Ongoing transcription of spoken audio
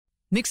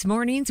Mixed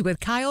Mornings with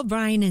Kyle,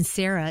 Brian, and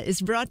Sarah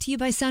is brought to you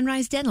by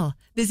Sunrise Dental.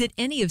 Visit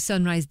any of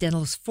Sunrise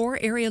Dental's 4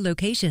 area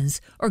locations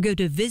or go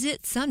to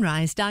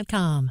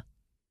visitsunrise.com.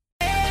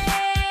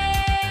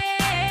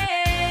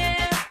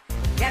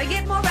 Gotta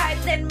get more right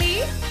than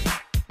me.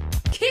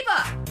 Keep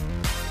up.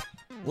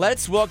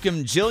 Let's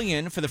welcome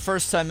Gillian for the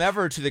first time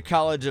ever to the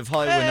College of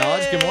Hollywood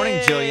Knowledge. Good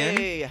morning,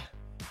 Gillian.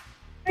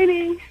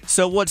 Morning.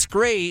 So what's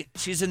great,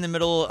 she's in the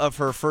middle of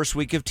her first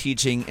week of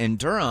teaching in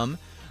Durham,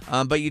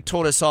 but you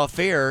told us off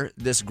air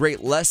this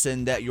great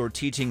lesson that you're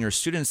teaching your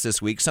students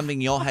this week, something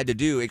y'all had to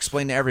do.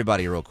 Explain to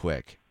everybody real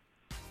quick.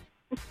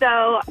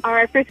 So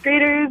our first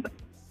graders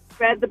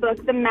read the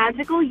book The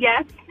Magical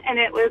Yes, and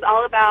it was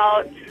all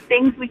about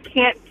things we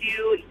can't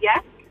do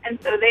yet.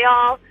 And so they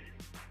all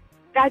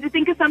got to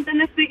think of something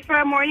this week for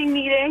our morning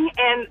meeting,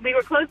 and we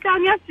were closed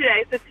down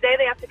yesterday, so today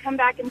they have to come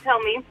back and tell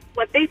me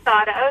what they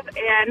thought of,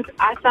 and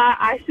I thought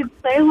I should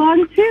play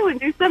along too and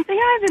do something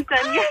I haven't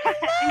done yet.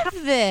 I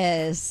love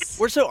this.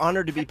 We're so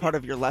honored to be part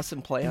of your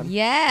lesson plan.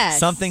 Yes.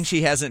 Something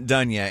she hasn't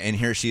done yet, and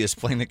here she is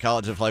playing the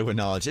College of Hollywood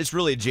Knowledge. It's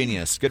really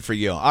genius. Good for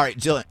you. All right,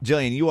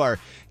 Gillian, you are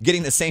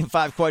getting the same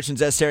 5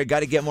 questions as Sarah. Got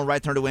to get more right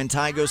in order to win.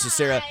 Tie goes to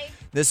Sarah.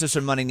 This is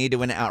her money. Need to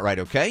win it outright,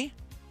 okay?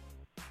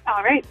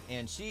 All right.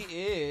 And she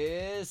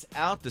is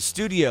out the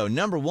studio.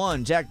 Number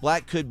 1, Jack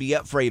Black could be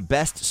up for a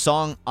Best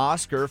Song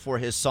Oscar for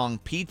his song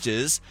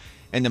Peaches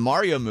in the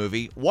Mario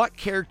movie. What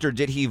character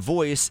did he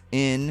voice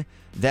in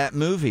that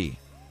movie?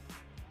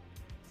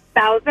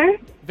 Bowser.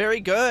 Very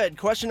good.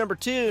 Question number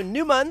 2.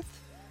 New month.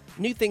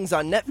 New things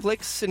on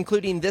Netflix,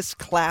 including this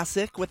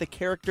classic with a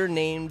character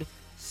named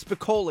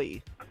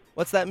Spicoli.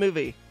 What's that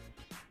movie?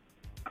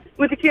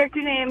 With a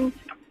character named...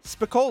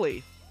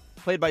 Spicoli,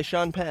 played by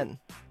Sean Penn.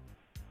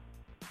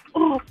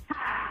 Oh.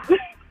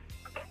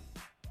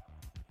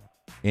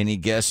 Any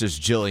guesses,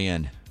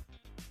 Gillian?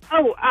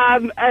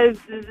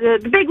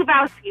 The Big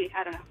Lebowski.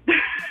 I don't know.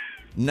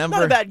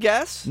 Not a bad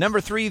guess. Number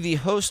 3, the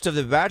host of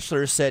The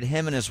Bachelor said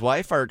him and his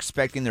wife are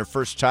expecting their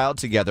first child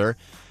together.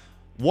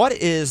 What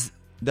is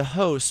the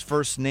host's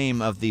first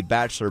name of the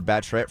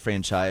Bachelor-Bachelorette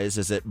franchise?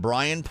 Is it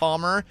Brian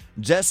Palmer,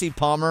 Jesse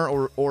Palmer,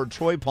 or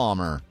Troy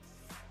Palmer?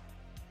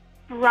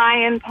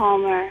 Brian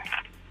Palmer.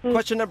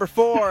 Question number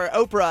 4.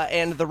 Oprah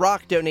and The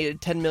Rock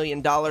donated $10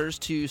 million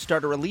to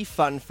start a relief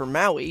fund for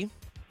Maui.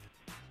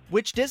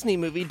 Which Disney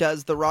movie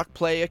does The Rock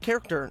play a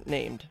character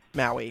named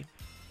Maui?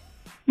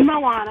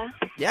 Moana.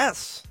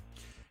 Yes.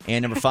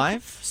 And number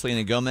 5,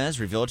 Selena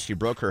Gomez revealed she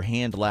broke her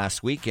hand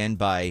last weekend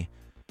by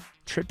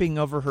tripping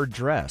over her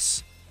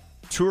dress.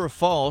 True or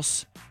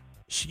false,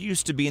 she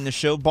used to be in the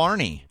show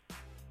Barney.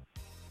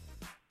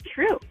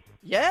 True.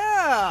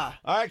 Yeah.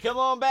 All right, come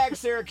on back,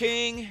 Sarah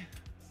King.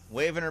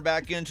 Waving her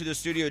back into the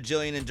studio,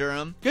 Gillian and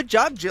Durham. Good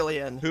job,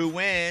 Gillian. Who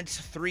went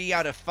 3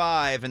 out of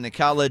 5 in the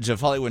College of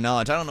Hollywood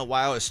Knowledge. I don't know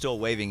why I was still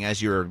waving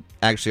as you were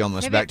actually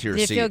almost back to your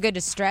seat. Did it feel good to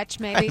stretch,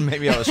 maybe?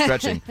 Maybe I was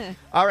stretching.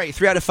 All right,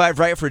 3 out of 5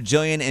 right for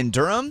Gillian and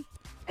Durham.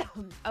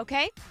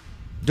 Okay.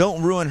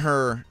 Don't ruin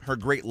her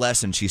great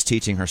lesson she's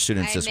teaching her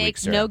students this week,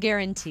 Sarah. I make no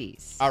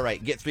guarantees. All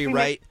right, get 3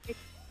 right.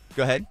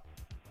 Go ahead.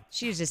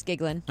 She was just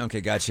giggling.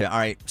 Okay, gotcha. All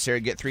right, Sarah,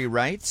 get 3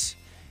 right.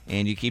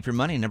 And you keep your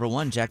money. Number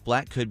 1, Jack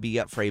Black could be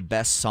up for a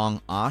Best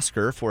Song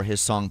Oscar for his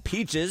song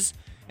Peaches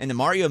in the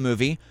Mario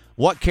movie.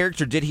 What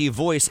character did he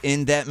voice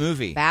in that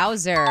movie?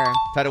 Bowser.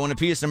 Tied at 1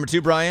 apiece. Number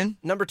 2, Brian.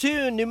 Number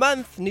 2, new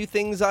month, new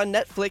things on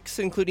Netflix,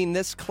 including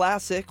this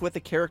classic with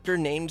a character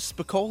named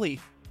Spicoli.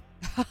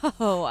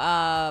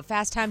 Oh,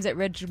 Fast Times at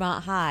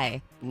Ridgemont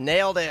High.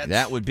 Nailed it.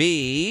 That would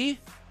be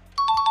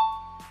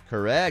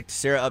correct.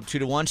 Sarah up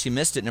 2-1. She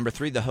missed it. Number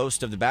 3, the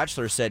host of The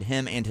Bachelor said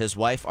him and his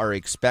wife are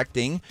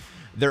expecting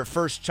their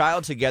first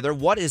child together.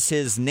 What is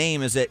his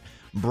name? Is it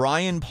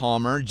Brian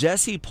Palmer,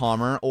 Jesse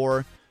Palmer,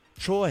 or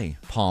Troy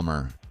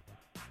Palmer?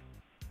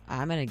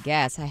 I'm going to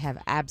guess. I have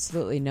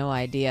absolutely no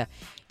idea.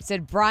 You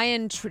said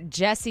Brian,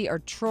 Jesse, or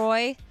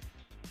Troy?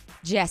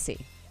 Jesse.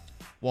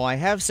 Well, I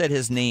have said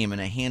his name in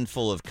a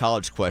handful of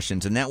college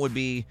questions, and that would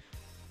be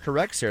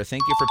correct, Sarah.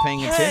 Thank you for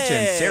paying attention.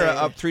 Hey. Sarah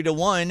up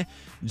 3-1.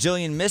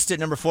 Jillian missed it.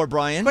 Number 4,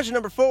 Brian. Question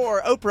number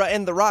 4, Oprah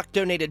and The Rock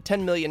donated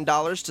 $10 million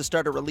to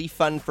start a relief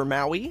fund for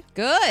Maui.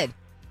 Good.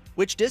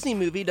 Which Disney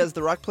movie does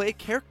The Rock play a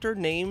character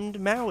named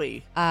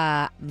Maui?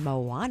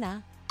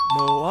 Moana.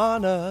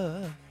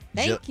 Moana.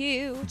 Thank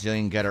you.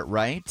 Gillian got it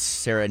right.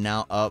 Sarah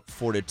now up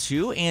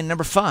 4-2. And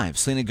number 5,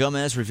 Selena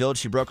Gomez revealed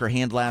she broke her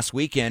hand last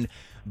weekend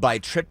by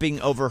tripping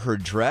over her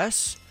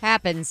dress.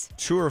 Happens.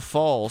 True or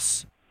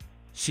false,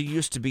 she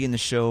used to be in the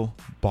show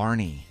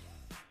Barney.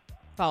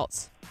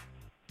 False.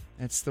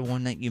 That's the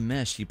one that you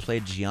missed. You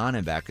played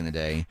Gianna back in the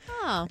day.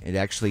 Oh. It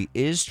actually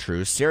is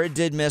true. Sarah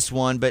did miss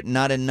one, but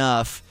not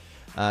enough.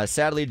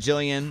 Sadly,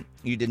 Gillian,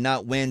 you did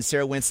not win.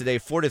 Sarah wins today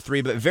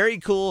 4-3, but very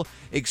cool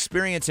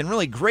experience and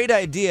really great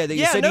idea that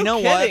you said, you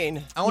know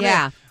kidding.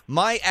 what?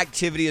 My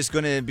activity is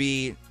going to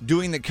be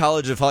doing the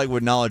College of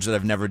Hollywood Knowledge that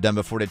I've never done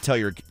before to tell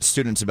your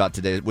students about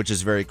today, which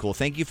is very cool.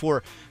 Thank you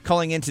for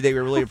calling in today. We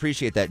really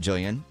appreciate that,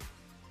 Gillian.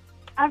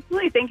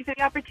 Absolutely. Thank you for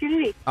the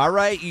opportunity. All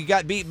right. You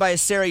got beat by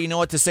Sarah. You know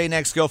what to say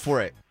next. Go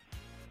for it.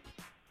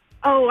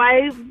 Oh,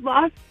 I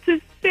lost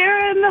to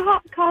Sarah in the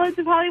College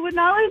of Hollywood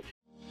Knowledge.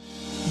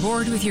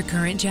 Bored with your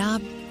current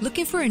job?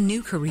 Looking for a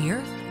new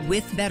career?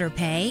 With better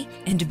pay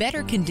and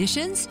better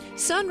conditions?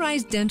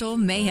 Sunrise Dental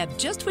may have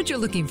just what you're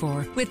looking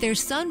for with their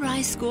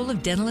Sunrise School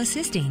of Dental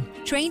Assisting.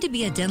 Trained to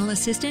be a dental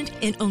assistant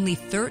in only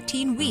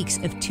 13 weeks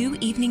of 2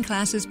 evening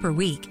classes per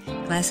week.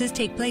 Classes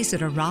take place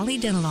at a Raleigh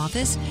dental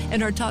office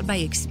and are taught by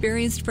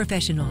experienced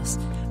professionals.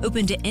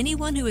 Open to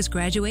anyone who has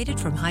graduated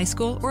from high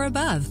school or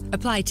above.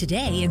 Apply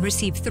today and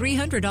receive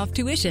 $300 off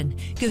tuition.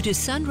 Go to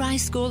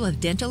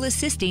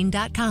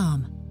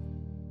sunriseschoolofdentalassisting.com.